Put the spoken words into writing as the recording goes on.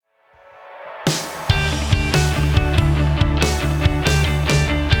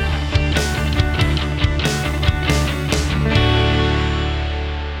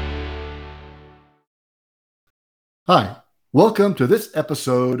Hi, welcome to this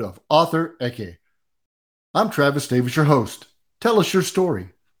episode of Author Eke. I'm Travis Davis, your host. Tell us your story.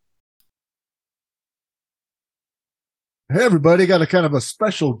 Hey, everybody, got a kind of a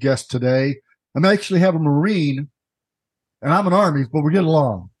special guest today. I'm actually have a Marine, and I'm an Army, but we get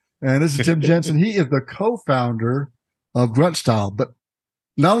along. And this is Tim Jensen. He is the co-founder of Grunt Style. But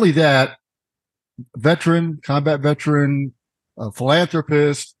not only that, combat veteran,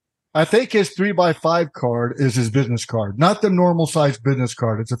 philanthropist. I think his 3x5 card is his business card, not the normal size business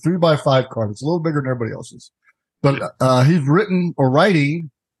card. It's a 3x5 card. It's a little bigger than everybody else's. But he's written or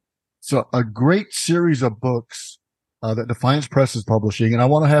writing a great series of books that Defiance Press is publishing. And I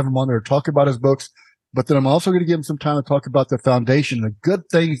want to have him on there to talk about his books. But then I'm also going to give him some time to talk about the foundation, the good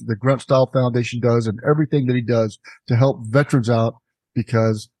things the Grunt Style Foundation does and everything that he does to help veterans out,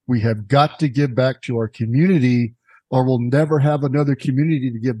 because we have got to give back to our community, or we'll never have another community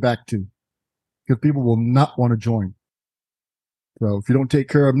to give back to, because people will not want to join. So if you don't take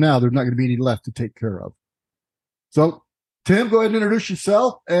care of them now, there's not going to be any left to take care of. So, Tim, go ahead and introduce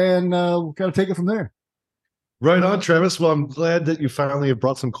yourself, and we'll kind of take it from there. Right on, Travis. Well, I'm glad that you finally have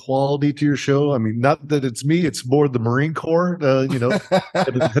brought some quality to your show. I mean, not that it's me, it's more the Marine Corps, had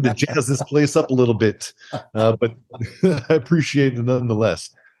to jazz this place up a little bit. But I appreciate it nonetheless.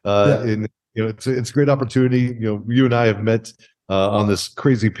 And it's a great opportunity. You and I have met on this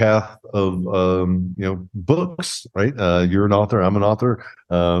crazy path of books, right? You're an author, I'm an author.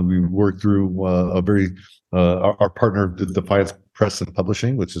 We worked through our partner, the Defiance Press and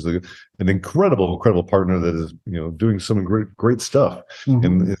Publishing, which is an incredible partner that is doing some great stuff,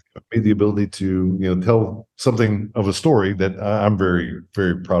 and it's made the ability to tell something of a story that I'm very,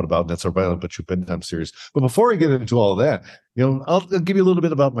 very proud about. And that's our Violent But True Bedtime series. But before I get into all of that, I'll give you a little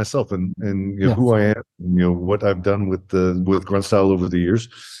bit about myself and who I am, and what I've done with Grunt Style over the years.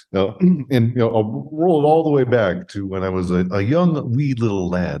 I'll roll it all the way back to when I was a young wee little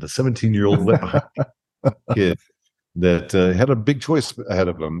lad, a 17-year-old kid that had a big choice ahead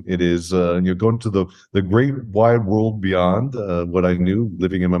of him. It is going to the great wide world beyond what I knew,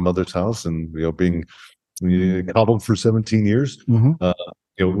 living in my mother's house and being coddled for 17 years.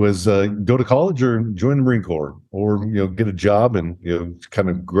 It was go to college or join the Marine Corps, or get a job and kind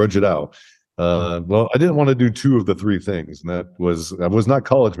of grudge it out. Well, I didn't want to do two of the three things, and I was not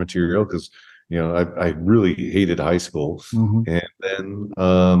college material, because I really hated high school. And then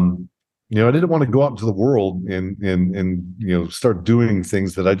I didn't want to go out into the world and start doing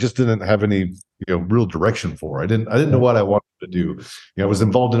things that I just didn't have any real direction for. I didn't know what I wanted to do. I was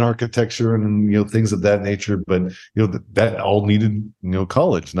involved in architecture and things of that nature, but that all needed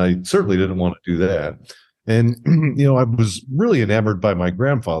college, and I certainly didn't want to do that. And I was really enamored by my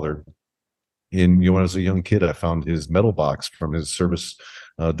grandfather. When I was a young kid, I found his medal box from his service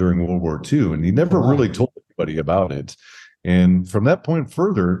during World War II, and he never really told anybody about it. And from that point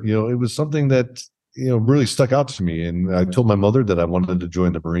further, it was something that, really stuck out to me. And I told my mother that I wanted to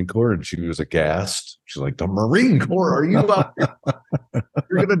join the Marine Corps, and she was aghast. She's like, "The Marine Corps? Are you out here?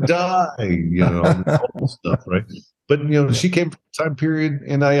 You're going to die," all stuff, right? But, she came from a time period,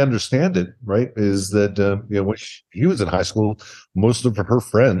 and I understand it, right? Is that, when he was in high school, most of her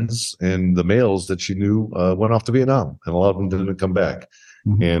friends and the males that she knew went off to Vietnam, and a lot of them didn't come back.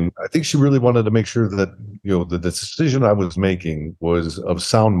 And I think she really wanted to make sure that, the decision I was making was of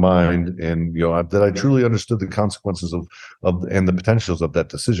sound mind, and, that I truly understood the consequences of and the potentials of that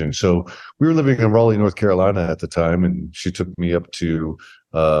decision. So we were living in Raleigh, North Carolina at the time, and she took me up to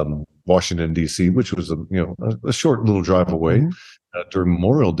Washington, D.C., which was a short little drive away during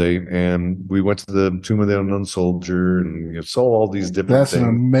Memorial Day. And we went to the Tomb of the Unknown Soldier and saw all these different things. That's an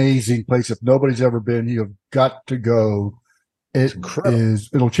amazing place. If nobody's ever been, you've got to go.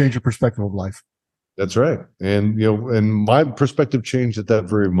 It'll change your perspective of life. That's right. And, and my perspective changed at that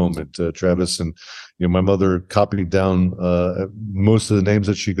very moment, Travis. And, my mother copied down most of the names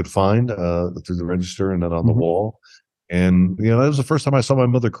that she could find through the register and then on the wall. And, that was the first time I saw my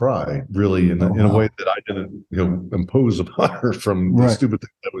mother cry, really, in a way that I didn't, impose upon her from the stupid thing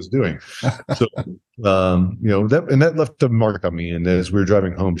I was doing. So, that left a mark on me. And as we were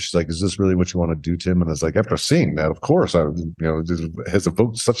driving home, she's like, "Is this really what you want to do, Tim?" And I was like, after seeing that, of course, it has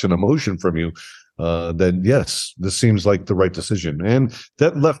evoked such an emotion from you that, yes, this seems like the right decision. And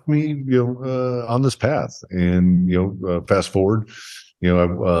that left me, on this path. And, fast forward,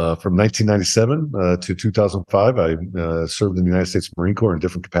 from 1997 to 2005, I served in the United States Marine Corps in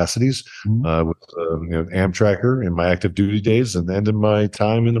different capacities. With Amtracker in my active duty days, and ended my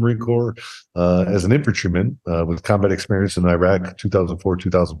time in the Marine Corps as an infantryman with combat experience in Iraq, 2004,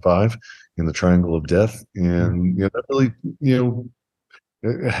 2005, in the Triangle of Death. And that really,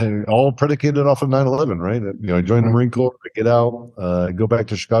 all predicated off of 9/11, right? I joined the Right. Marine Corps, I get out, go back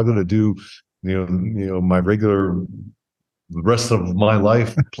to Chicago to do, my regular the rest of my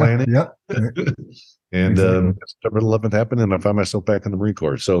life planning. Yep. And Exactly. September 11th happened, and I found myself back in the Marine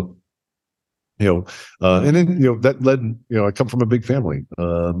Corps. So, and then that led. I come from a big family.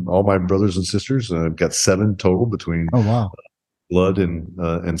 All my brothers and sisters. I've got 7 total between Oh wow. blood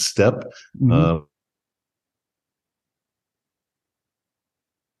and step. Mhm.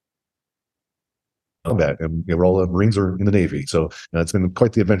 Combat, and we're all Marines are in the Navy, so it's been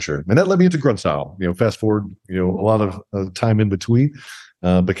quite the adventure, and that led me into grunt style. Fast forward, a lot of time in between,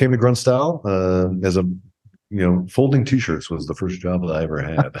 became the grunt style as a folding t-shirts was the first job that I ever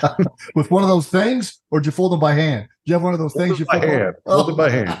had. With one of those things, or did you fold them by hand? Do you have one of those things you by fold? hand, folded by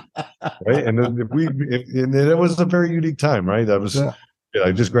hand, right? And then and it was a very unique time, right? Yeah.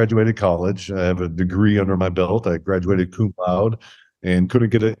 I just graduated college. I have a degree under my belt. I graduated cum laude and couldn't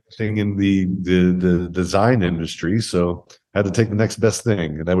get anything in the design industry, so I had to take the next best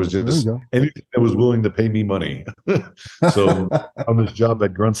thing, and that was There you just go. anything that was willing to pay me money. So on this job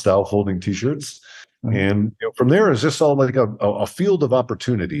at Grunt Style folding t-shirts, Right. and from there it's just all like a field of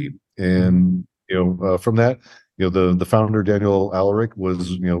opportunity, and from that, the founder Daniel Alaric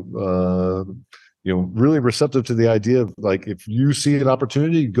was really receptive to the idea of, like, if you see an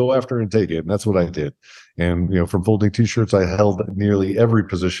opportunity, go after and take it. And that's what I did. And from folding t-shirts, I held nearly every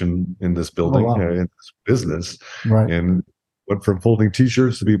position in this Oh building, wow. in this business, Right. and went from folding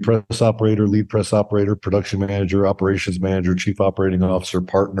t-shirts to be press operator, lead press operator, production manager, operations manager, chief operating officer,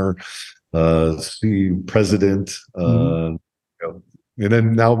 partner, president, Mhm. and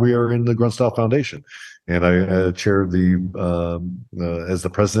then now we are in the Grunt Style Foundation, and I chair as the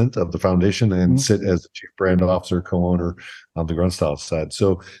president of the foundation and Mhm. sit as the chief brand officer, co-owner on the Grunt Style side.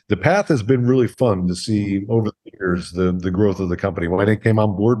 So the path has been really fun to see over the years the growth of the company. When I came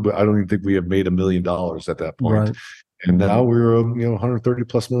on board, but I don't even think we have made $1 million at that point. Right. And now we're a 130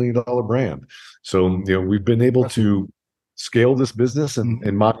 plus $1 million brand. So we've been able Impressive. to scale this business Mhm.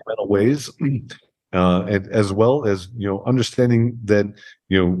 in monumental ways, and as well as understanding that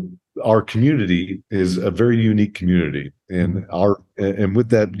our community is a very unique community, and with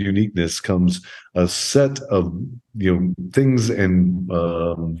that uniqueness comes a set of things and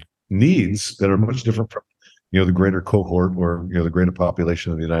needs that are much different from the greater cohort, or the greater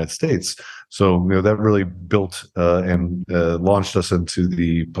population of the United States. So that really built and launched us into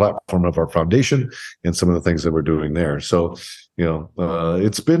the platform of our foundation and some of the things that we're doing there. So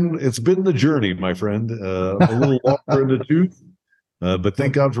it's been the journey, my friend, a little longer in the tooth, but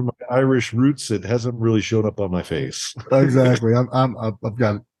thank God for my Irish roots, it hasn't really showed up on my face. Exactly. I've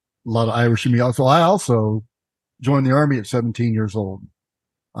got a lot of Irish in me. Also, I also joined the army at 17 years old.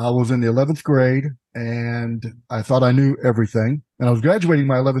 I was in the 11th grade, and I thought I knew everything. And I was graduating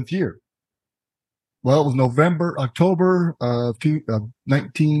my 11th year. Well, it was October of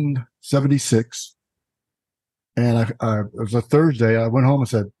 1976. And it was a Thursday. I went home and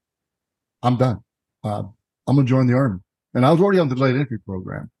said, I'm done. I'm going to join the army. And I was already on the delayed entry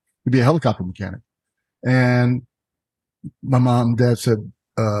program to be a helicopter mechanic. And my mom and dad said,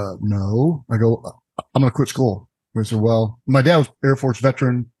 no. I go, I'm going to quit school. I said, well, my dad was Air Force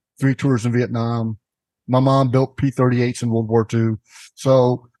veteran, 3 tours in Vietnam. My mom built P-38s in World War II.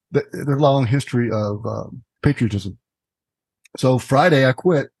 So there's a long history of patriotism. So Friday, I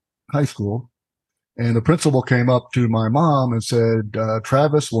quit high school, and the principal came up to my mom and said,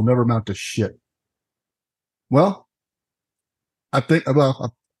 Travis will never amount to shit. Well, I think,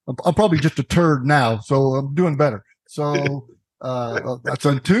 I'm probably just a turd now, so I'm doing better. So that's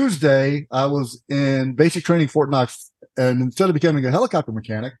on Tuesday. I was in basic training, Fort Knox, and instead of becoming a helicopter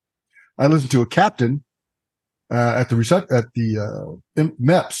mechanic, I listened to a captain at the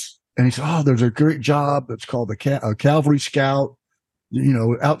MEPS, and he said, "Oh, there's a great job that's called a Cavalry Scout.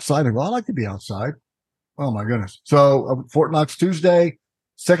 Outside." I go, "I like to be outside." Oh my goodness! So Fort Knox Tuesday,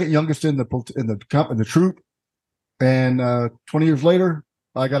 second youngest in the troop, and 20 years later,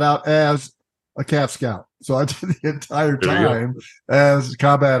 I got out as a Cav Scout. So I did the entire time as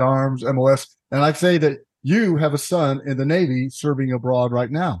combat arms, MOS. And I'd say that you have a son in the Navy serving abroad right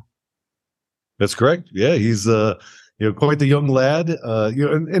now. That's correct. Yeah, he's quite the young lad.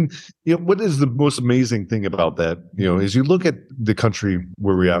 And what is the most amazing thing about that? Is you look at the country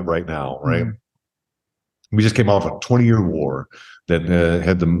where we're at right now, right? Mm-hmm. We just came off a 20-year war that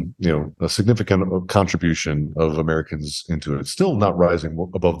had a significant contribution of Americans into it. Still not rising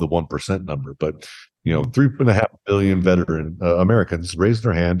above the 1% number, but 3.5 billion veteran Americans raised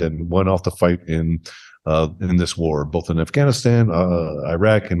their hand and went off to fight in this war, both in Afghanistan,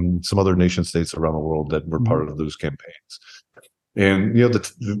 Iraq, and some other nation states around the world that were part of those campaigns. And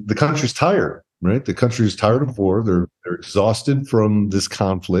the country's tired, right? The country's tired of war. They're exhausted from this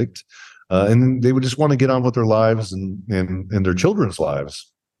conflict, and they would just want to get on with their lives and their children's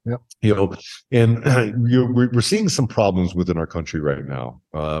lives. Yeah. And we're seeing some problems within our country right now,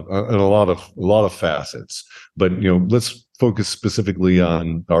 and a lot of facets. But let's focus specifically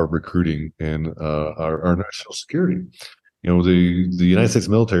on our recruiting and our national security. The United States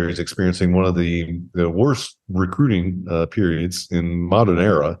military is experiencing one of the worst recruiting periods in modern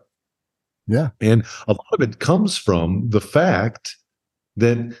era. Yeah. And a lot of it comes from the fact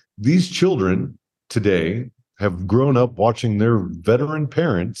that these children today have grown up watching their veteran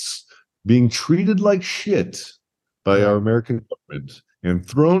parents being treated like shit by our American government and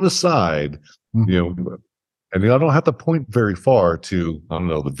thrown aside. Mm-hmm. And I don't have to point very far to, I don't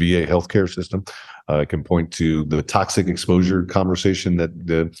know, the VA healthcare system. I can point to the toxic exposure conversation that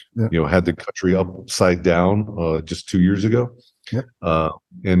had the country upside down just 2 years ago. Yep.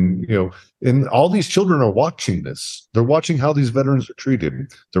 And all these children are watching this. They're watching how these veterans are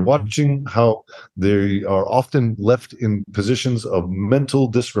treated. They're watching how they are often left in positions of mental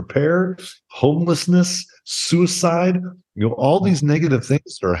disrepair, homelessness, suicide. All these negative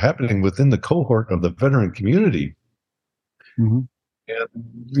things that are happening within the cohort of the veteran community. Mm-hmm.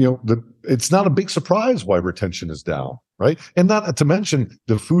 And it's not a big surprise why retention is down, right? And not to mention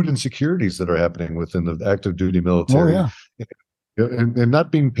the food insecurities that are happening within the active duty military. Oh, yeah. And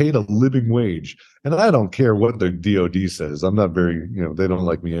not being paid a living wage. And I don't care what the DOD says. I'm not very, they don't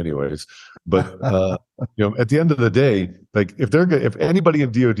like me anyways. But at the end of the day, like if anybody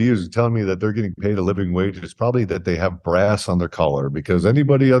in DOD is telling me that they're getting paid a living wage, it's probably that they have brass on their collar, because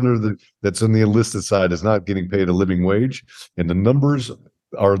anybody that's on the enlisted side is not getting paid a living wage. And the numbers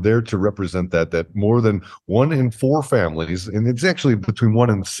are there to represent that more than 1 in 4 families, and it's actually between 1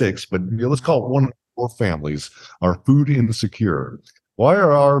 and 6, but let's call it 1 in 4 families are food insecure. Why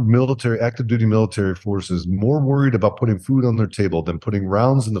are our active duty military forces more worried about putting food on their table than putting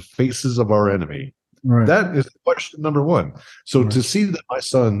rounds in the faces of our enemy? Right. That is question number 1. So to see that my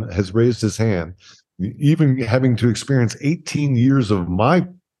son has raised his hand, even having to experience 18 years of my,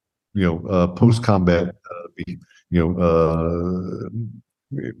 post-combat,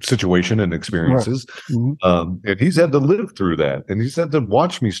 situation and experiences. Right. Mm-hmm. And he's had to live through that, and he's had to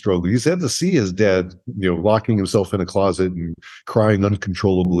watch me struggle. He's had to see his dad, locking himself in a closet and crying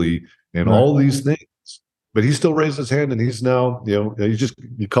uncontrollably and all these things. But he still raised his hand, and he's now,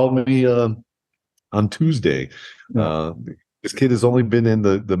 he called me on Tuesday. Yeah. This kid has only been in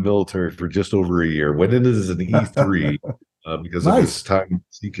the military for just over a year. Went in as an E3 because of his time in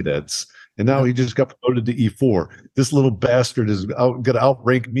Sea Cadets. And now he just got promoted to E4. This little bastard is going to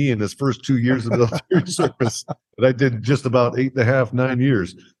outrank me in his first 2 years of military service. But I did just about 8.5, 9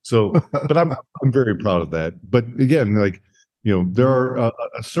 years. So, but I'm very proud of that. But again, there are a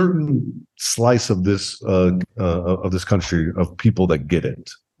certain slice of this country of people that get it,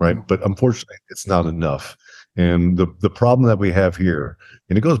 right? But unfortunately, it's not enough. And the problem that we have here,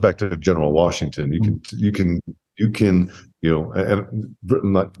 and it goes back to General Washington. You can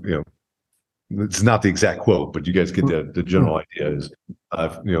it's not the exact quote, but you guys get the general idea. Is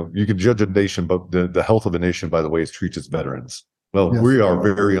you can judge a nation, but the health of a nation by the way it treats its veterans. Well, yes. We are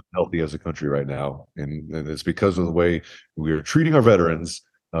very unhealthy as a country right now, and it's because of the way we are treating our veterans.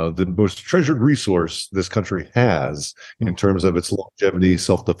 The most treasured resource this country has in terms of its longevity,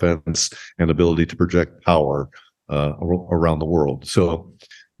 self-defense, and ability to project power around the world. So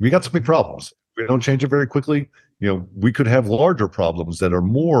we got some big problems. We don't change it very quickly. We could have larger problems that are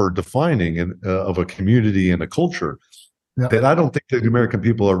more defining of a community and a culture that I don't think the American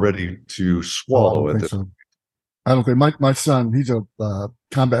people are ready to swallow. I don't think my son, he's a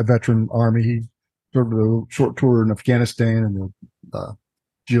combat veteran Army. He served a short tour in Afghanistan and the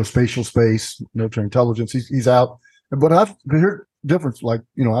geospatial space, military intelligence. He's out. But I've heard difference. Like,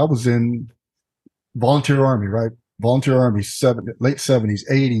 I was in volunteer Army, right? Volunteer Army, late 70s,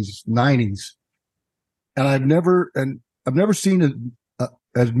 80s, 90s. And I've never seen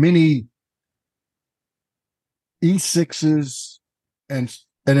as many E6s and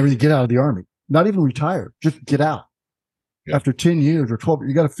everything get out of the Army. Not even retire, just get out. Yeah. After 10 years or 12,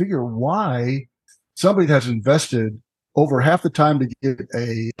 you got to figure why somebody has invested over half the time to get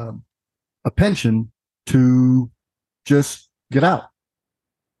a pension to just get out.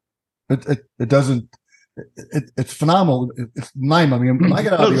 It doesn't. It's phenomenal. It's mind-blowing. When I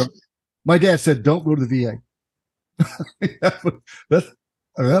got out of the Army, my dad said, "Don't go to the VA."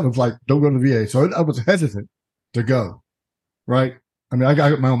 that was like, "Don't go to the VA." So I was hesitant to go. Right? I mean, I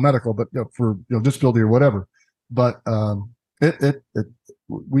got my own medical, but for disability or whatever. But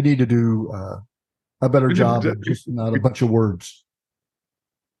we need to do a better job of just not a bunch of words.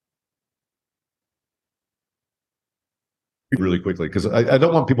 Really quickly, because I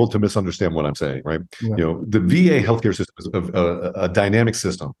don't want people to misunderstand what I'm saying, right? Yeah. The VA healthcare system is a dynamic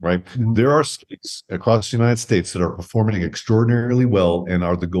system, right? Mm-hmm. There are states across the United States that are performing extraordinarily well and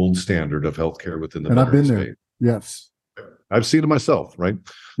are the gold standard of healthcare within the And I've been veteran there. space. Yes. I've seen it myself, right?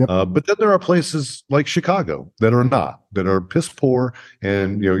 Yep. But then there are places like Chicago that are not, that are piss poor,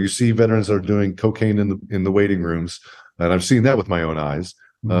 and you see veterans that are doing cocaine in the waiting rooms, and I've seen that with my own eyes,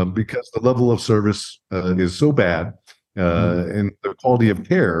 because the level of service is so bad, and the quality of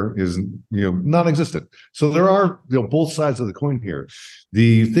care is non-existent. So there are both sides of the coin here.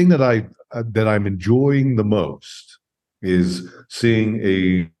 The thing that I'm enjoying the most is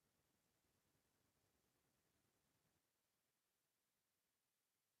seeing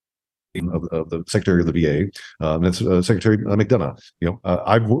of the Secretary of the VA, that's Secretary McDonough.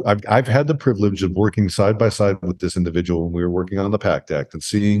 I've had the privilege of working side by side with this individual when we were working on the PACT Act, and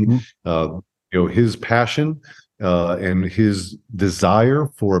seeing his passion and his desire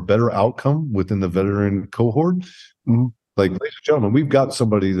for a better outcome within the veteran cohort. Like, ladies and gentlemen, we've got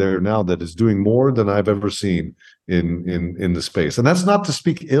somebody there now that is doing more than I've ever seen in the space, and that's not to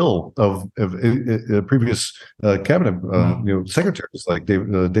speak ill of previous cabinet secretaries like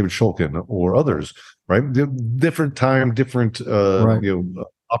David Shulkin or others, right? Different time, different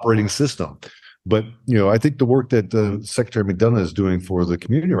operating system. But I think the work that Secretary McDonough is doing for the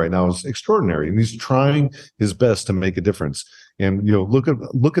community right now is extraordinary, and he's trying his best to make a difference. And look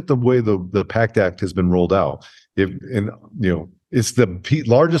at the way the PACT Act has been rolled out. It's the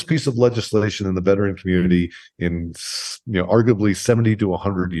largest piece of legislation in the veteran community in arguably 70 to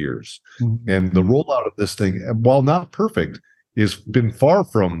 100 years. And the rollout of this thing, while not perfect, has been far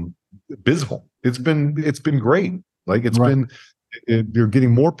from abysmal. It's been great. Like, it's been. You're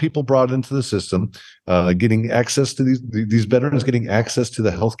getting more people brought into the system, getting access to these veterans, getting access to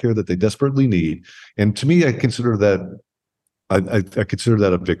the healthcare that they desperately need. And to me, I consider that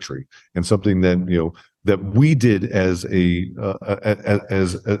a victory, and something that that we did as a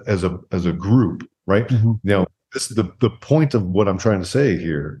group, right? Now, this the point of what I'm trying to say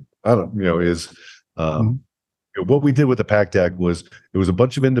here. Is what we did with the PACT Act was, it was a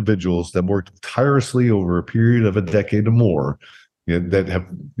bunch of individuals that worked tirelessly over a period of a decade or more, that have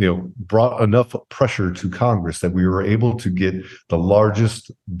brought enough pressure to Congress that we were able to get the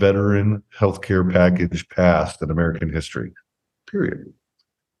largest veteran healthcare package passed in American history. Period.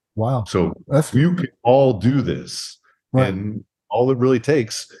 Wow. So you can all do this, and all it really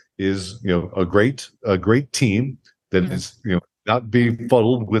takes is a great team that is not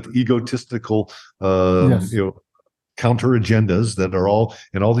befuddled with egotistical counter agendas that are all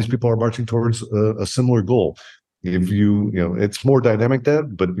these people are marching towards a similar goal. If it's more dynamic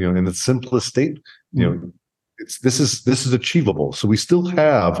but in its simplest state, this is achievable. So we still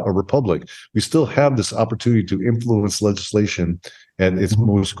have a republic. We still have this opportunity to influence legislation at its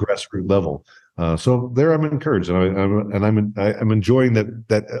most grassroots level. So there, I'm encouraged, and I'm enjoying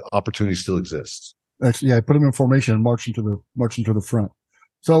that opportunity still exists. Actually, put them in formation and march into the front.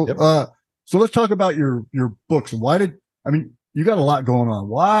 So, so let's talk about your books. You got a lot going on.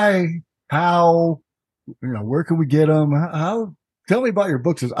 Why? How? Where can we get them? How? Tell me about your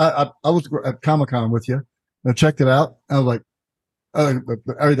books. I was at Comic-Con with you. I checked it out. I was like,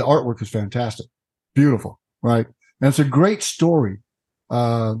 the artwork is fantastic, beautiful, right? And it's a great story.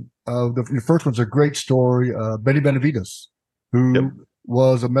 Your first one's a great story. Benavidez, who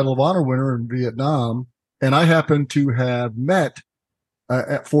was a Medal of Honor winner in Vietnam, and I happened to have met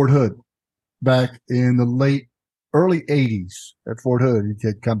at Fort Hood back in the early 80s at Fort Hood. He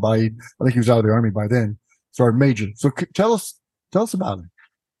had come by. I think he was out of the Army by then. Sorry, Major. So tell us about it.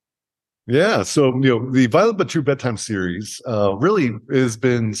 Yeah, so the Violent but True Bedtime series really has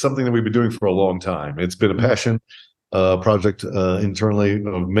been something that we've been doing for a long time. It's been a passion project internally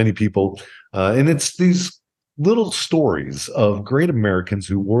of many people, and it's these little stories of great Americans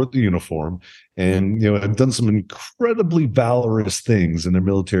who wore the uniform and have done some incredibly valorous things in their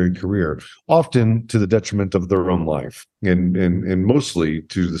military career, often to the detriment of their own life, and mostly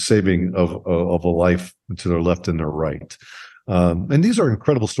to the saving of a life to their left and their right. And these are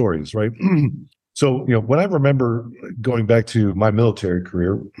incredible stories, right? So, when I remember going back to my military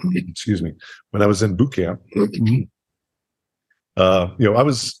career, excuse me, when I was in boot camp,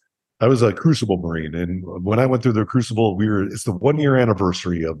 I was a Crucible Marine, and when I went through the Crucible, it's the 1 year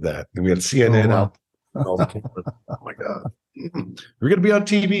anniversary of that, and we had CNN out. All the oh my God, we're going to be on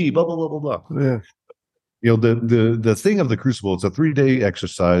TV, blah blah blah blah blah. Yeah. the thing of the Crucible, it's a 3-day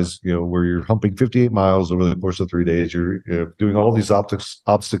exercise, where you're humping 58 miles over the course of 3 days. You're doing all these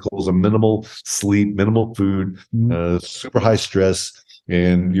obstacles, a minimal sleep, minimal food, super high stress,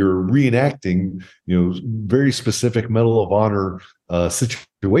 and you're reenacting, very specific Medal of Honor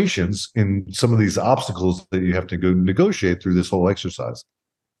situations in some of these obstacles that you have to go negotiate through this whole exercise.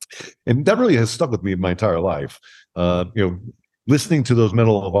 And that really has stuck with me my entire life. Listening to those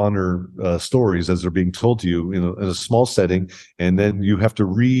Medal of Honor stories as they're being told to you in a small setting, and then you have to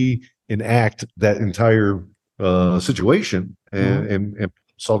reenact that entire situation and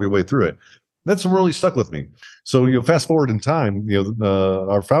solve your way through it. That's really stuck with me. So, fast forward in time,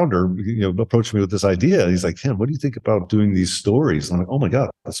 our founder, approached me with this idea. He's like, Tim, what do you think about doing these stories? And I'm like, oh my God,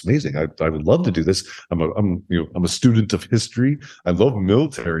 that's amazing. I would love to do this. I'm a student of history. I love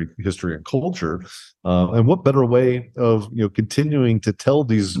military history and culture. And what better way of, continuing to tell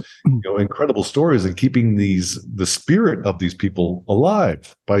these, incredible stories and keeping the spirit of these people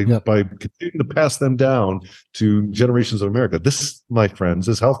alive by continuing to pass them down to generations of America. This, my friends,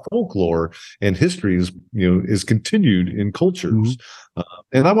 is how folklore and history is continued in cultures.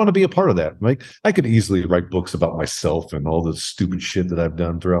 And I want to be a part of that. Like, I could easily write books about myself and all the stupid shit that I've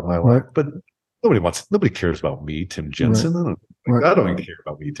done throughout my life, but nobody cares about me, Tim Jensen. I don't even care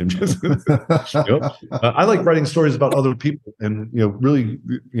about me, Tim Jensen. I like writing stories about other people and, really,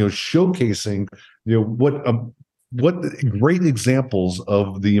 showcasing, what great examples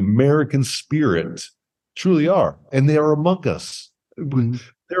of the American spirit truly are. And they are among us.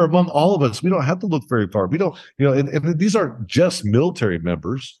 They're among all of us. We don't have to look very far. We don't, and these aren't just military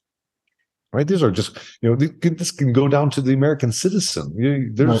members, right? These are just, this can go down to the American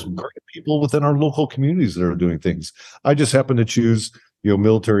citizen. There's great people within our local communities that are doing things. I just happen to choose,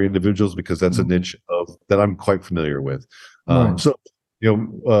 military individuals because that's a niche that I'm quite familiar with. So,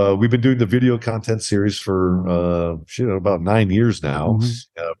 we've been doing the video content series for about 9 years now.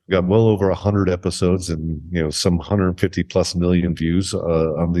 We've got well over 100 episodes and some 150 plus million views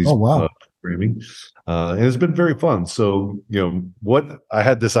on these programming, and it's been very fun. So what I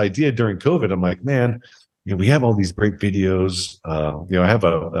had this idea during COVID. I'm like, man, we have all these great videos.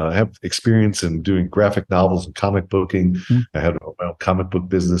 I have experience in doing graphic novels and comic booking. I had my own comic book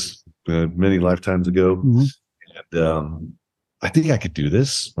business many lifetimes ago, and I think I could do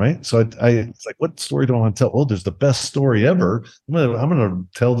this, right? So it's like, what story do I want to tell? Oh, there's the best story ever. I'm gonna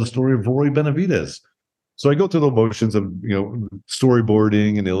tell the story of Roy Benavidez. So I go through the motions of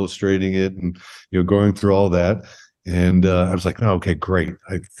storyboarding and illustrating it, and going through all that. And I was like, oh, okay, great.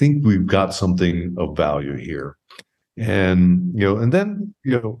 I think we've got something of value here. And and then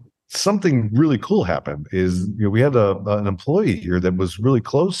something really cool happened. Is we had an employee here that was really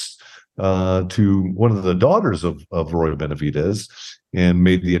close to one of the daughters of Roy Benavidez, and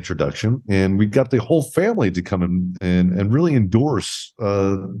made the introduction, and we got the whole family to come in and really endorse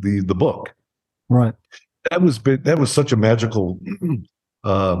the book. Right. That was such a magical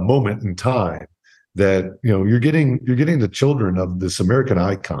moment in time that you're getting the children of this American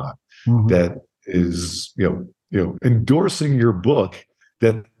icon that is endorsing your book,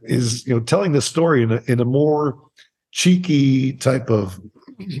 that is telling the story in a more cheeky type of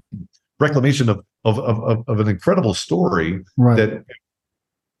reclamation of an incredible story that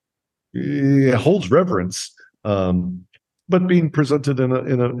holds reverence, but being presented in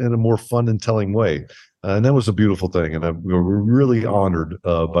a more fun and telling way. And that was a beautiful thing. And we're really honored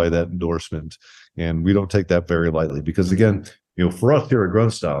by that endorsement. And we don't take that very lightly, because again, for us here at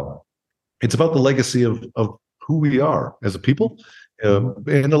Grunstyle, it's about the legacy of who we are as a people, and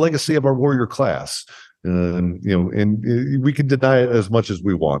the legacy of our warrior class. And we can deny it as much as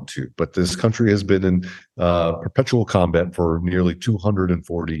we want to, but this country has been in perpetual combat for nearly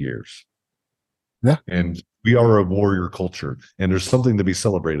 240 years. Yeah. And we are a warrior culture, and there's something to be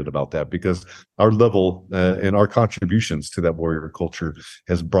celebrated about that, because our level and our contributions to that warrior culture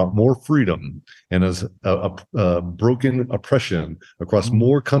has brought more freedom and has broken oppression across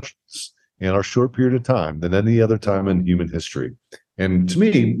more countries in our short period of time than any other time in human history. And to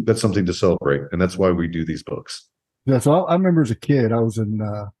me, that's something to celebrate, and that's why we do these books. Yeah, so I remember as a kid, I was in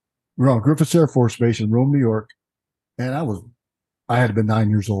Griffiths Air Force Base in Rome, New York, and I had been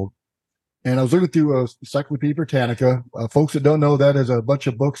 9 years old. And I was looking through Encyclopedia Britannica. Folks that don't know, that is a bunch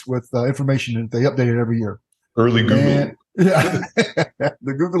of books with information, and they update it every year. Early Google. And,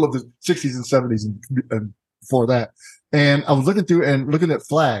 the Google of the 60s and 70s and before that. And I was looking through and looking at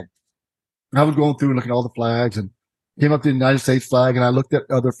flags. And I was going through and looking at all the flags, and came up to the United States flag, and I looked at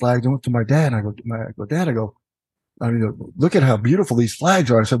other flags. I went to my dad, and I go, Dad, look at how beautiful these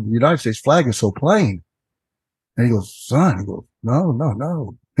flags are. I said, the United States flag is so plain. And he goes, son,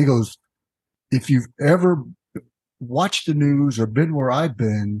 no. He goes, if you've ever watched the news or been where I've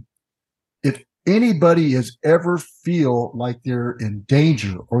been, if anybody has ever feel like they're in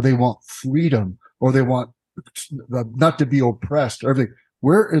danger or they want freedom or they want not to be oppressed or everything,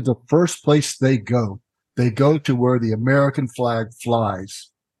 where is the first place they go? They go to where the American flag flies.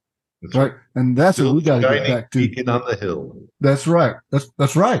 That's right. And that's Still what we got to get shining back to. beacon on the hill. That's right.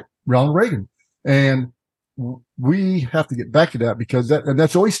 That's right. Ronald Reagan. And we have to get back to that because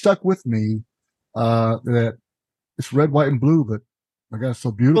that's always stuck with me. That it's red, white, and blue, but my God, it's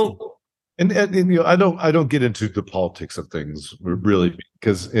so beautiful. Well, and I don't get into the politics of things really,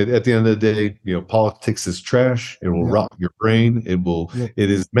 because at the end of the day, politics is trash. It will rot your brain. It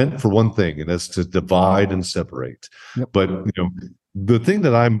is meant for one thing, and that's to divide and separate. Yep. But the thing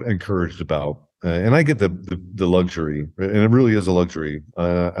that I'm encouraged about, and I get the luxury, and it really is a luxury,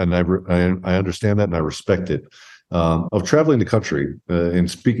 and I understand that and I respect it, of traveling the country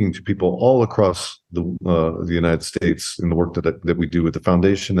and speaking to people all across the United States in the work that we do with the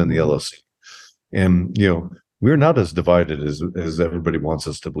foundation and the LLC. And we're not as divided as everybody wants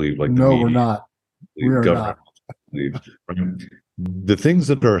us to believe. Like, no, we're not. We are not. Believe, right? The things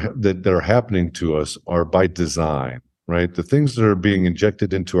that are happening to us are by design, right? The things that are being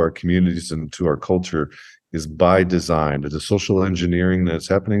injected into our communities and to our culture is by design. It's a social engineering that's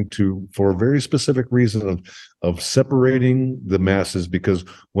happening for a very specific reason of separating the masses. Because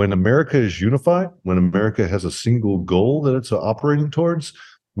when America is unified, when America has a single goal that it's operating towards,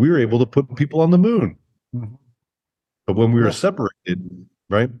 we were able to put people on the moon. Mm-hmm. But when we are separated,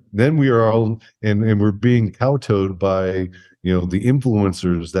 right, then we are all and we're being kowtowed by the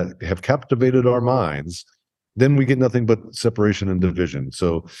influencers that have captivated our minds. Then we get nothing but separation and division.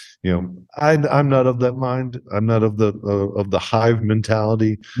 So, I'm not of that mind. I'm not of the hive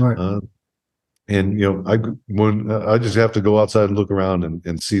mentality. Right. And I just have to go outside and look around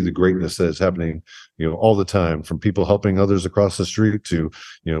and see the greatness that is happening, all the time, from people helping others across the street to,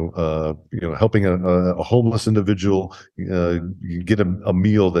 helping a homeless individual get a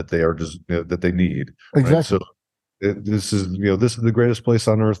meal that they are just that they need. Exactly. Right? So this is the greatest place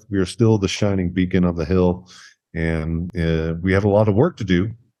on earth. We are still the shining beacon on the hill, and we have a lot of work to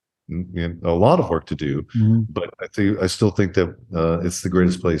do. Mm-hmm. But I still think that it's the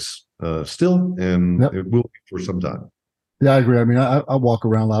greatest place still, and it will be for some time. Yeah, I agree. I mean, I walk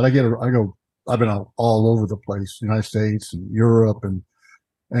around a lot. I've been all over the place, United States and Europe,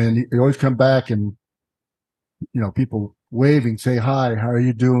 and you always come back and people waving, say hi, how are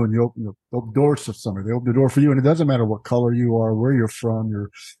you doing? You open the doors to somebody. They open the door for you, and it doesn't matter what color you are, where you're from, your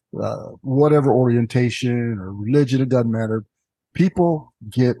whatever orientation or religion. It doesn't matter. People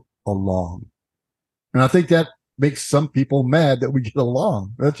get along, and I think that makes some people mad that we get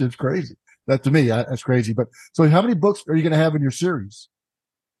along. That's just crazy. That to me, that's crazy. But so, how many books are you going to have in your series?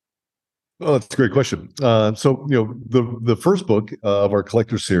 Oh, that's a great question. So, the first book of our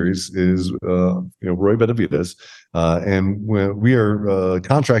collector series is, Roy Benavidez, and we are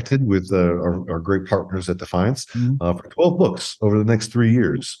contracted with our great partners at Defiance for 12 books over the next 3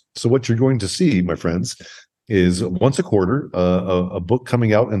 years. So, what you're going to see, my friends, is once a quarter a book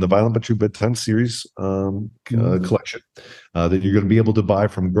coming out in the Violent But True Bedtime series collection that you're going to be able to buy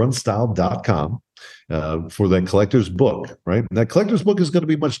from grunstyle.com. For that collector's book, right? And that collector's book is going to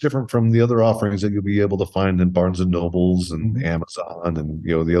be much different from the other offerings that you'll be able to find in Barnes and Nobles and Amazon and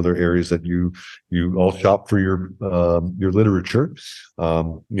the other areas that you all shop for your literature.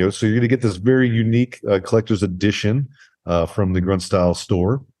 So you're going to get this very unique collector's edition from the Grunstyle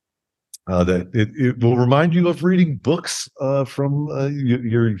store. That it will remind you of reading books from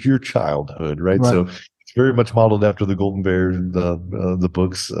your childhood, right? So it's very much modeled after the Golden Bear, the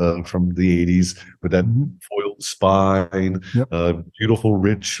books from the 80s with that foiled spine, beautiful,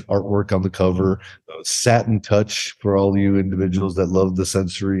 rich artwork on the cover, satin touch for all you individuals that love the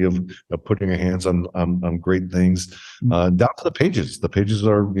sensory of putting your hands on great things. Down to the pages. The pages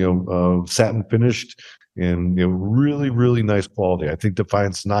are satin finished. And really, really nice quality. I think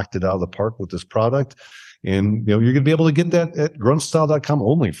Defiance knocked it out of the park with this product. And you're going to be able to get that at grunstyle.com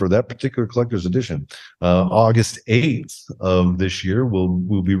only for that particular collector's edition. August 8th of this year,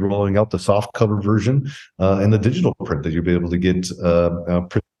 we'll be rolling out the soft cover version and the digital print that you'll be able to get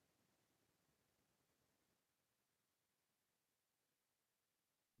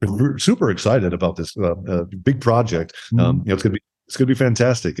We're super excited about this big project. It's going to be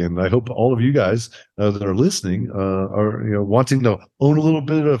fantastic, and I hope all of you guys that are listening are wanting to own a little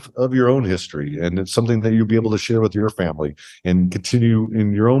bit of your own history, and it's something that you'll be able to share with your family and continue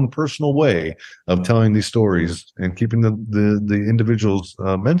in your own personal way of telling these stories and keeping the individuals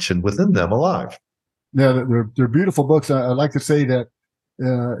mentioned within them alive. Yeah, they're beautiful books. I like to say that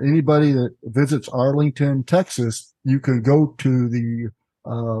anybody that visits Arlington, Texas, you can go to the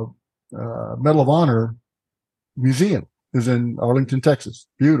uh, Medal of Honor Museum. Is in Arlington, Texas.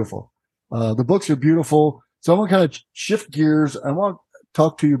 Beautiful. The books are beautiful. So I want to kind of shift gears. I want to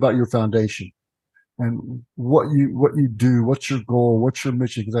talk to you about your foundation and what you do. What's your goal? What's your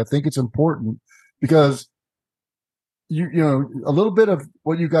mission? Because I think it's important because you know a little bit of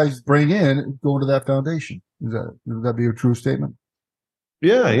what you guys bring in go into that foundation. Would that be a true statement?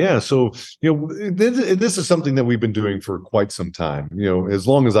 Yeah. So, this is something that we've been doing for quite some time. As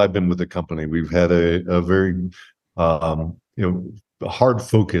long as I've been with the company, we've had a very, hard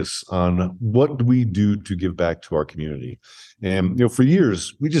focus on what do we do to give back to our community. And, for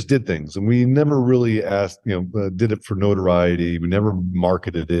years, we just did things and we never really did it for notoriety. We never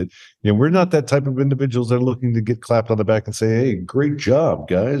marketed it. We're not that type of individuals that are looking to get clapped on the back and say, hey, great job,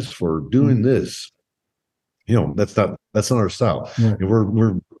 guys, for doing this. That's not our style. Right.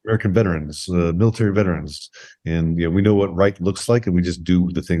 We're American veterans, military veterans, and we know what right looks like, and we just do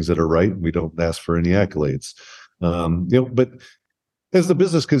the things that are right. And we don't ask for any accolades. But as the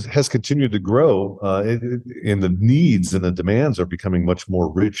business has continued to grow, and the needs and the demands are becoming much more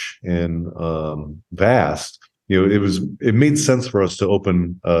rich and vast. It made sense for us to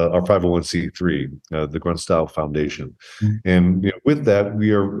open our 501c3, the Grunt-Style Foundation. Mm-hmm. And with that,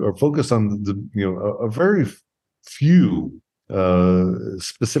 we are focused on a very few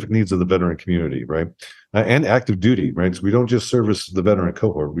specific needs of the veteran community, right? And active duty, right? So we don't just service the veteran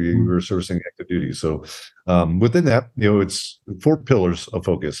cohort; we're servicing active duty. So within that, it's 4 pillars of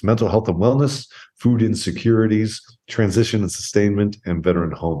focus: mental health and wellness, food insecurities, transition and sustainment, and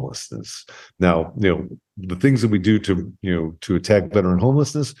veteran homelessness. Now, the things that we do to attack veteran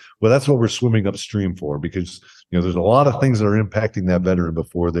homelessness, well, that's what we're swimming upstream for, because there's a lot of things that are impacting that veteran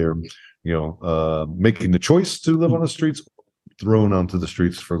before they're making the choice to live on the streets, thrown onto the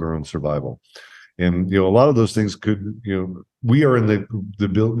streets for their own survival. And a lot of those things could, we are in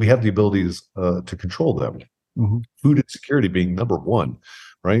we have the abilities to control them. Mm-hmm. Food insecurity being number one,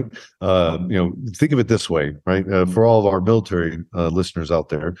 right? Think of it this way, right? For all of our military listeners out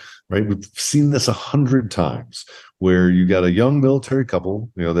there, right? We've seen this 100 times, where you got a young military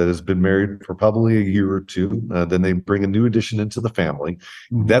couple, that has been married for probably a year or two. Then they bring a new addition into the family.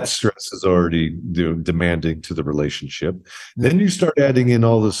 Mm-hmm. That stress is already demanding to the relationship. Mm-hmm. Then you start adding in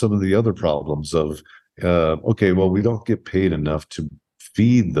some of the other problems of, okay, well, we don't get paid enough to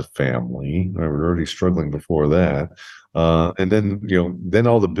feed the family. We're already struggling before that. And then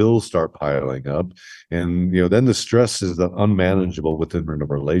all the bills start piling up, and then the stress is unmanageable within a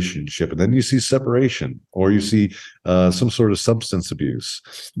relationship, and then you see separation, or you see some sort of substance abuse.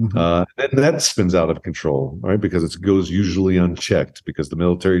 Mm-hmm. And that spins out of control, right? Because it goes usually unchecked, because the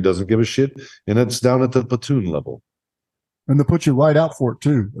military doesn't give a shit, and it's down at the platoon level. And they'll put you right out for it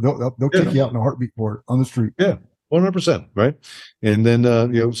too. They'll kick you out in a heartbeat for it on the street. Yeah. 100%, right? And then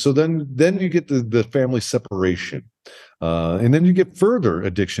so then you get the family separation, and then you get further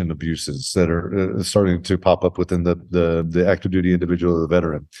addiction abuses that are starting to pop up within the active duty individual or the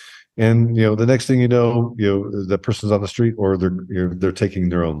veteran. And the next thing the person's on the street, or they're taking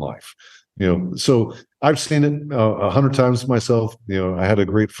their own life. So I've seen it 100 times myself. I had a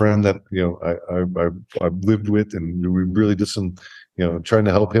great friend that I lived with, and we really did some trying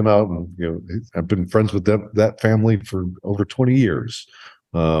to help him out. And I've been friends with that family for over 20 years,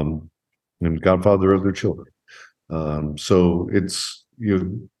 and godfather of their children. So it's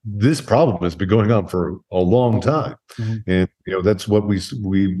this problem has been going on for a long time. Mm-hmm. And that's what we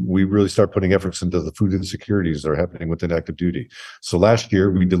really start putting efforts into the food insecurities that are happening within active duty. So last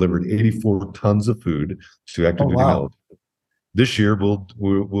year we delivered 84 tons of food to active duty military. This year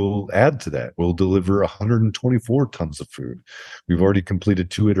we'll add to that. We'll deliver 124 tons of food. We've already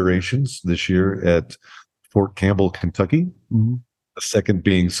completed 2 iterations this year at Fort Campbell, Kentucky. Mm-hmm. The second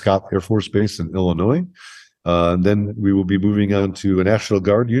being Scott Air Force Base in Illinois. Then we will be moving on to a National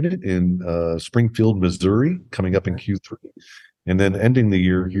Guard unit in Springfield, Missouri, coming up in Q3. And then ending the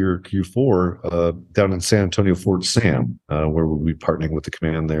year here, Q4, down in San Antonio, Fort Sam, where we'll be partnering with the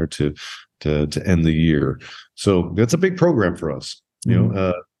command there to end the year. So that's a big program for us.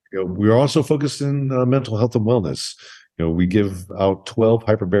 Mm-hmm. We are also focused in mental health and wellness. We give out 12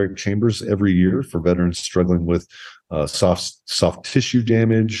 hyperbaric chambers every year for veterans struggling with soft tissue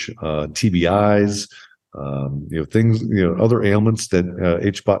damage, TBIs, things, other ailments that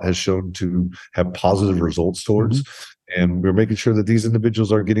HBOT has shown to have positive results towards. Mm-hmm. And we're making sure that these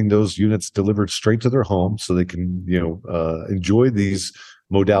individuals are getting those units delivered straight to their home so they can, enjoy these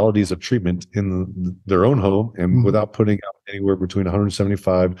modalities of treatment in their own home and without putting out anywhere between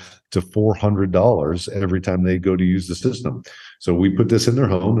 $175 to $400 every time they go to use the system. So we put this in their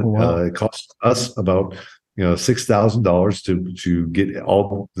home. Oh, wow. It costs us about $6,000 to get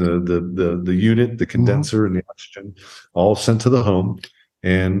all the unit, the condenser, and the oxygen all sent to the home.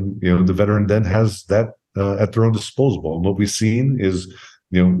 And the veteran then has that at their own disposal. And what we've seen is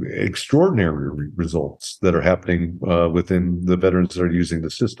extraordinary results that are happening within the veterans that are using the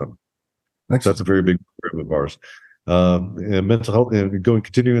system. So that's a very big program of ours. And mental health, and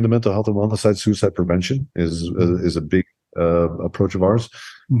continuing in the mental health and wellness side, suicide prevention is a big approach of ours.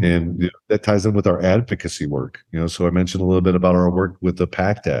 And that ties in with our advocacy work. So I mentioned a little bit about our work with the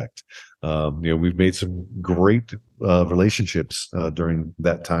PACT Act. We've made some great relationships during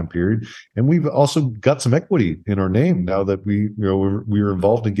that time period, and we've also got some equity in our name now that we were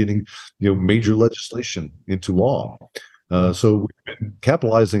involved in getting major legislation into law. So we've been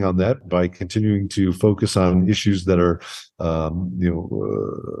capitalizing on that by continuing to focus on issues that are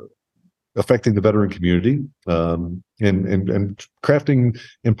affecting the veteran community, and crafting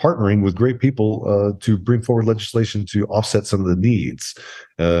and partnering with great people to bring forward legislation to offset some of the needs.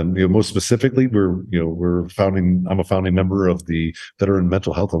 Most specifically, I'm a founding member of the Veteran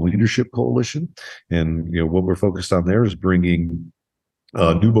Mental Health and Leadership Coalition, and what we're focused on there is bringing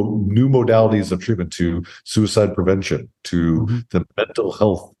new modalities of treatment to suicide prevention, to the mental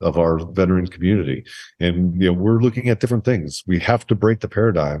health of our veteran community. And we're looking at different things. We have to break the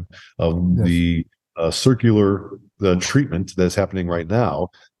paradigm of the circular treatment that's happening right now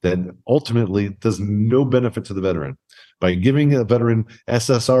that ultimately does no benefit to the veteran. By giving a veteran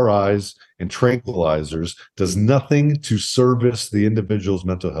SSRIs and tranquilizers does nothing to service the individual's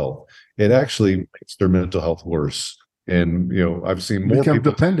mental health. It actually makes their mental health worse. And I've seen more become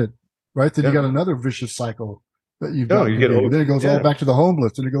people dependent, right? Then you got another vicious cycle that you've got. Then it goes all back to the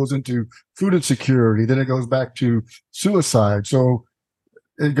homeless. Then it goes into food insecurity. Then it goes back to suicide. So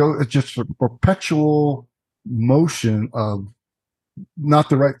it's just a perpetual motion of not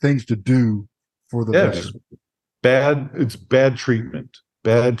the right things to do for the veteran. It's bad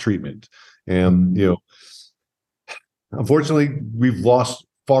treatment. And unfortunately, we've lost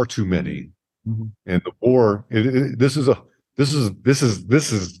far too many. And the war, this is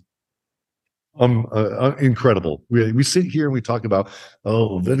incredible. We sit here and we talk about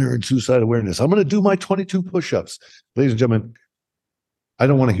veteran suicide awareness. I'm going to do my 22 push-ups. Ladies and gentlemen, I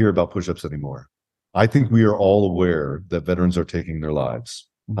don't want to hear about push-ups anymore. I think we are all aware that veterans are taking their lives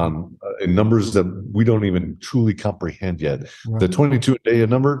in numbers that we don't even truly comprehend yet. Right. The 22 a day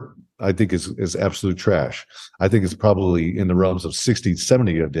number, I think is absolute trash. I think it's probably in the realms of 60,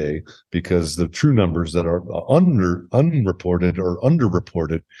 70 a day, because the true numbers that are unreported or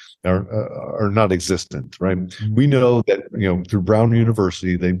underreported are not existent, right? We know that, through Brown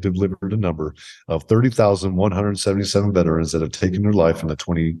University, they've delivered a number of 30,177 veterans that have taken their life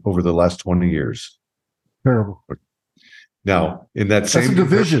over the last 20 years. Terrible. Now, in that same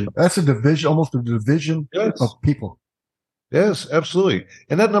that's a division, almost a division of people. Yes, absolutely.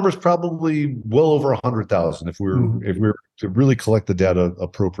 And that number is probably well over 100,000 if we're to really collect the data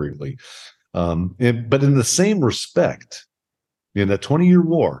appropriately. But in the same respect, in that 20-year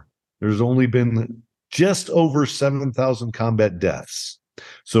war, there's only been just over 7,000 combat deaths.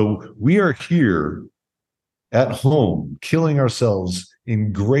 So we are here at home killing ourselves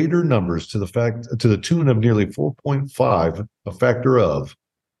in greater numbers to the tune of nearly 4.5, a factor of,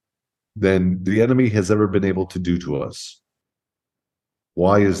 than the enemy has ever been able to do to us.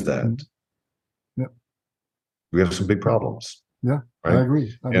 Why is that? We have some big problems. Yeah, right? I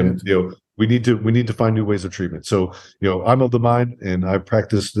agree. We need to find new ways of treatment. So, I'm of the mind, and I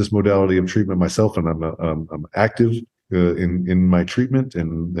practice this modality of treatment myself, and I'm active in my treatment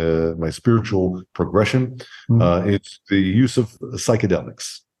and my spiritual progression. It's the use of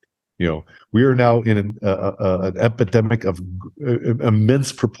psychedelics. We are now in an epidemic of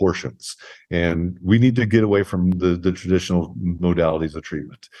immense proportions, and we need to get away from the traditional modalities of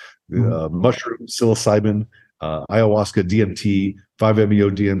treatment. Mushroom, psilocybin, ayahuasca, DMT, 5-MeO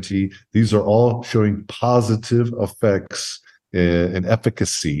DMT, these are all showing positive effects and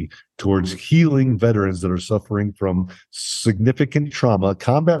efficacy towards healing veterans that are suffering from significant trauma,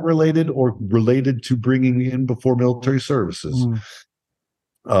 combat related or related to bringing in before military services.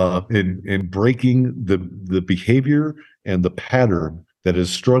 In breaking the behavior and the pattern that is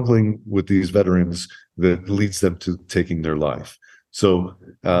struggling with these veterans that leads them to taking their life. So,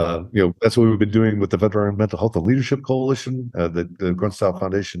 that's what we've been doing with the Veteran Mental Health and Leadership Coalition, the Grunstyle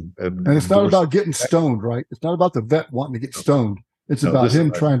Foundation. And it's not about getting stoned, right? It's not about the vet wanting to get stoned. It's about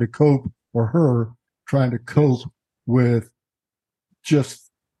him trying to cope, or her trying to cope with just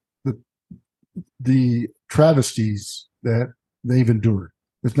the travesties that they've endured.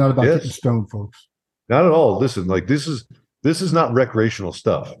 It's not about getting stoned, folks. Not at all. Listen, like this is not recreational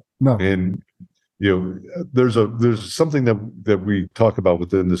stuff. No. And there's something that we talk about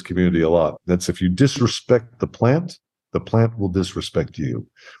within this community a lot. That's if you disrespect the plant will disrespect you.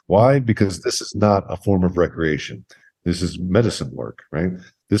 Why? Because this is not a form of recreation. This is medicine work, right?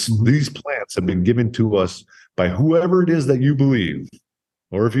 These plants have been given to us by whoever it is that you believe,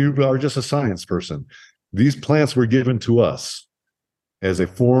 or if you are just a science person. These plants were given to us as a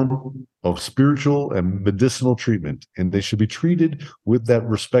form of spiritual and medicinal treatment, and they should be treated with that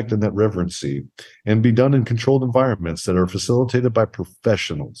respect and that reverency, and be done in controlled environments that are facilitated by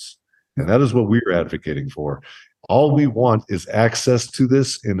professionals. And that is what we're advocating for. All we want is access to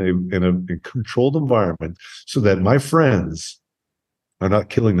this in a controlled environment, so that my friends are not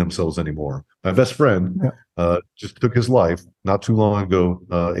killing themselves anymore. My best friend just took his life not too long ago,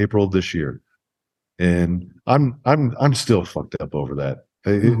 April of this year, and I'm still fucked up over that.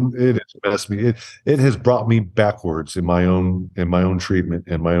 It has messed me. It has brought me backwards in my own treatment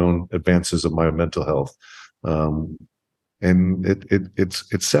and my own advances of my mental health, and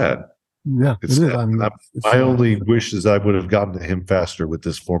it's sad. Yeah, it's sad. I mean, my only wish is I would have gotten to him faster with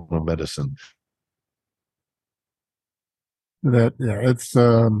this form of medicine. It's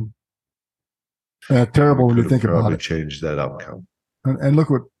terrible when you think about it. Change that outcome. And look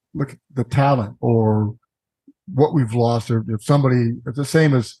at the talent, or what we've lost. Or if somebody, it's the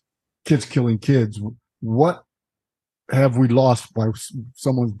same as kids killing kids. What have we lost by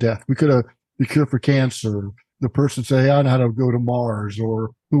someone's death? We could have the cure for cancer. The person say, hey, I know how to go to Mars,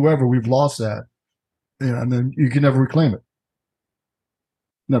 or whoever. We've lost that, and then you can never reclaim it.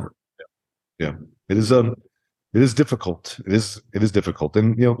 Never. Yeah. It is difficult. It is difficult,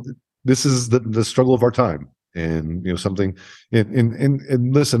 and this is the struggle of our time. And something.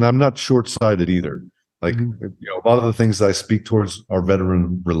 And listen, I'm not short-sighted either. Like a lot of the things that I speak towards are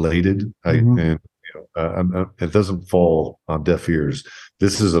veteran related. And it doesn't fall on deaf ears.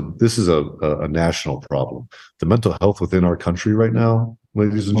 This is a national problem. The mental health within our country right now,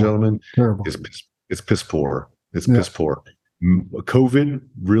 ladies and gentlemen, is piss poor. It's piss poor. COVID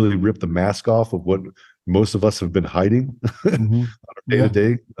really ripped the mask off of what most of us have been hiding on our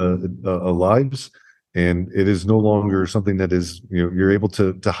day-to-day lives, and it is no longer something that is you're able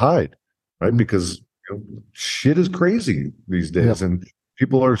to hide, right? Because shit is crazy these days, and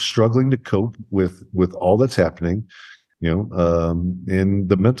people are struggling to cope with all that's happening, and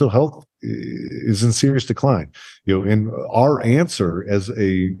the mental health is in serious decline. And our answer as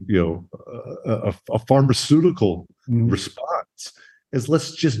a pharmaceutical response is,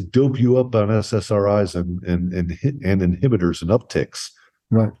 let's just dope you up on SSRIs and inhibitors and upticks.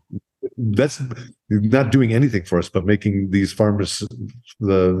 Right. That's not doing anything for us, but making these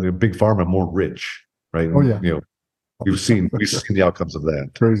the big pharma more rich, right? Oh yeah. We've seen the outcomes of that.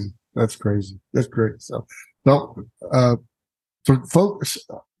 Crazy. That's crazy. That's great. So folks,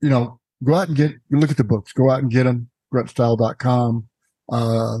 go out and look at the books. Go out and get them. Grunstyle.com.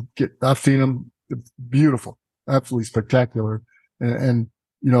 I've seen them. It's beautiful, absolutely spectacular. And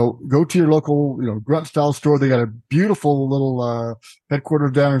go to your local, Grunstyle store. They got a beautiful little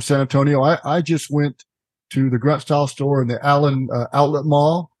headquarters down in San Antonio. I just went to the Grunstyle store in the Allen Outlet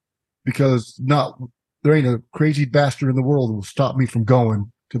Mall, because there ain't a crazy bastard in the world that will stop me from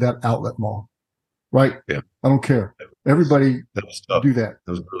going to that outlet mall. Right? Yeah. I don't care. Everybody do that.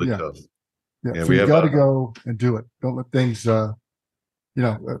 That was really tough. Yeah. So you got to go and do it. Don't let things, so I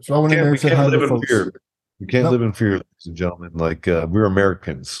went in there and said hi to folks. We can't live in fear, ladies and gentlemen. Like we're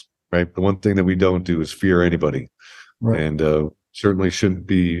Americans, right? The one thing that we don't do is fear anybody, right? And certainly shouldn't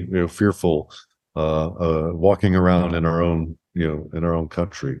be fearful walking around in our own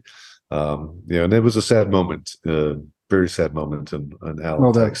country. And it was a sad moment, very sad moment in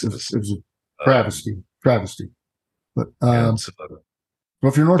Allen, Texas. It was a travesty. But well,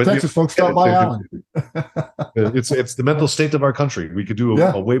 if you're in North Texas, folks, stop by Allen. It's the mental state of our country. We could do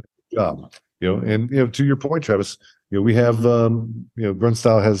a way better job. And to your point, Travis, we have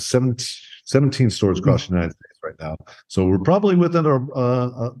Grunstyle has 17 stores across the United States right now. So we're probably within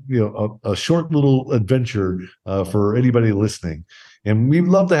a short little adventure for anybody listening. And we'd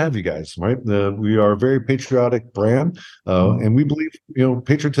love to have you guys, right? We are a very patriotic brand, and we believe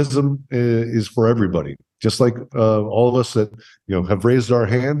patriotism is for everybody. Just like all of us that have raised our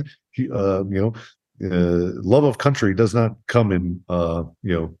hand, love of country does not come in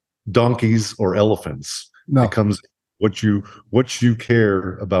donkeys or elephants. No. It comes what you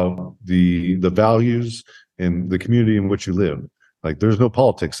care about, the values and the community in which you live. Like, there's no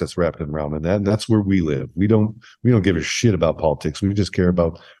politics that's wrapped around in that, and that's where we live. We don't give a shit about politics. We just care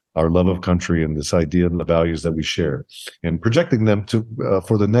about our love of country and this idea and the values that we share, and projecting them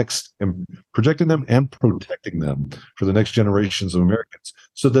for the next, and projecting them and protecting them for the next generations of Americans,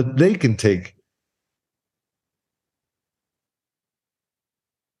 so that they can take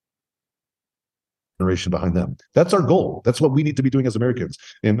generation behind them. That's our goal. That's what we need to be doing as Americans.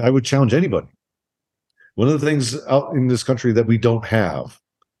 And I would challenge anybody. One of the things out in this country that we don't have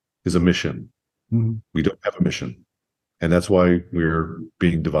is a mission. Mm-hmm. We don't have a mission. And that's why we're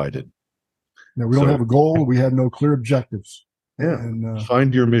being divided. Yeah, we don't have a goal. We have no clear objectives. Yeah. And,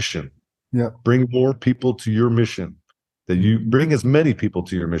 find your mission. Yeah. Bring more people to your mission. That you bring as many people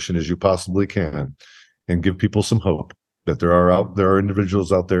to your mission as you possibly can, and give people some hope that there are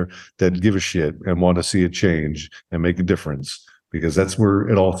individuals out there that give a shit and want to see a change and make a difference, because that's where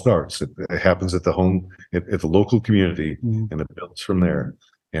it all starts. It happens at the home, at the local community, mm-hmm. and it builds from there.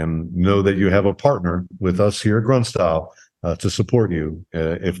 And know that you have a partner with us here at Grunstyle to support you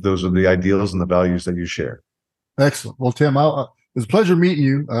if those are the ideals and the values that you share. Excellent. Well, Tim, it was a pleasure meeting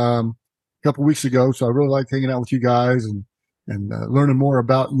you a couple of weeks ago. So I really liked hanging out with you guys and learning more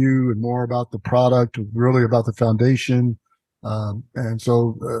about you and more about the product, really about the foundation. And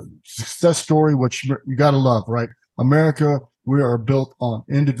so success story, which you got to love, right? America, we are built on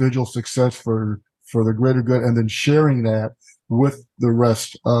individual success for the greater good, and then sharing that with the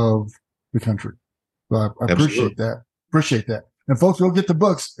rest of the country. So I appreciate that. Appreciate that. And folks, go get the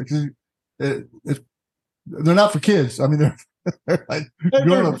books. They're not for kids. I mean, they're like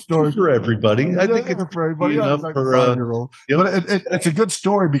grown-up stories for everybody. I think it's for everybody. Enough like for 5-year-old. But it's a good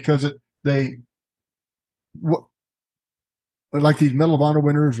story because like these Medal of Honor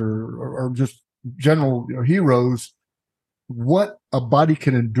winners or just general heroes, what a body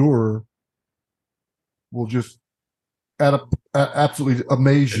can endure will just absolutely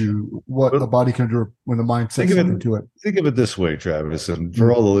amaze you, what a body can endure when the mind sets into it. Think of it this way, Travis, and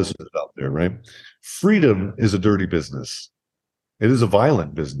for all the listeners out there, right? Freedom is a dirty business. It is a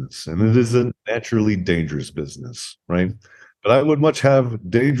violent business, and it is a naturally dangerous business, right? But I would much have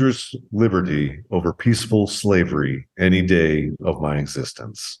dangerous liberty over peaceful slavery any day of my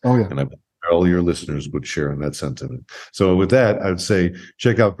existence. Oh, yeah. And I bet all your listeners would share in that sentiment. So with that, I would say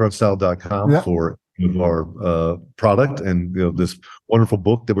check out grunstyle.com for our product and this wonderful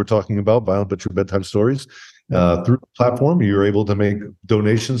book that we're talking about, Violent But True Bedtime Stories. Through the platform, you're able to make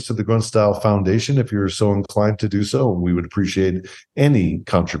donations to the Grunstyle Foundation if you're so inclined to do so. We would appreciate any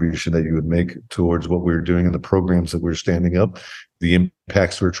contribution that you would make towards what we're doing and the programs that we're standing up, the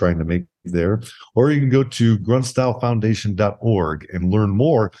impacts we're trying to make there. Or you can go to grunstylefoundation.org and learn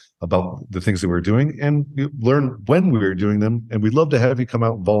more about the things that we're doing and learn when we're doing them. And we'd love to have you come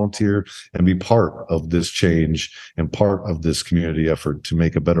out and volunteer and be part of this change and part of this community effort to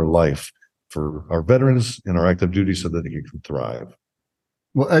make a better life for our veterans and our active duty so that they can thrive.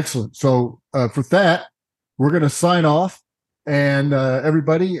 Well, excellent. So for that, we're going to sign off. And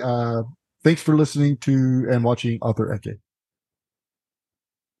everybody, thanks for listening to and watching Author Eke.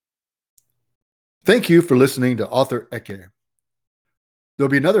 Thank you for listening to Author Eke.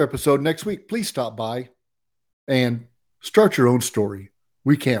 There'll be another episode next week. Please stop by and start your own story.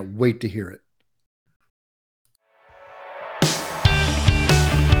 We can't wait to hear it.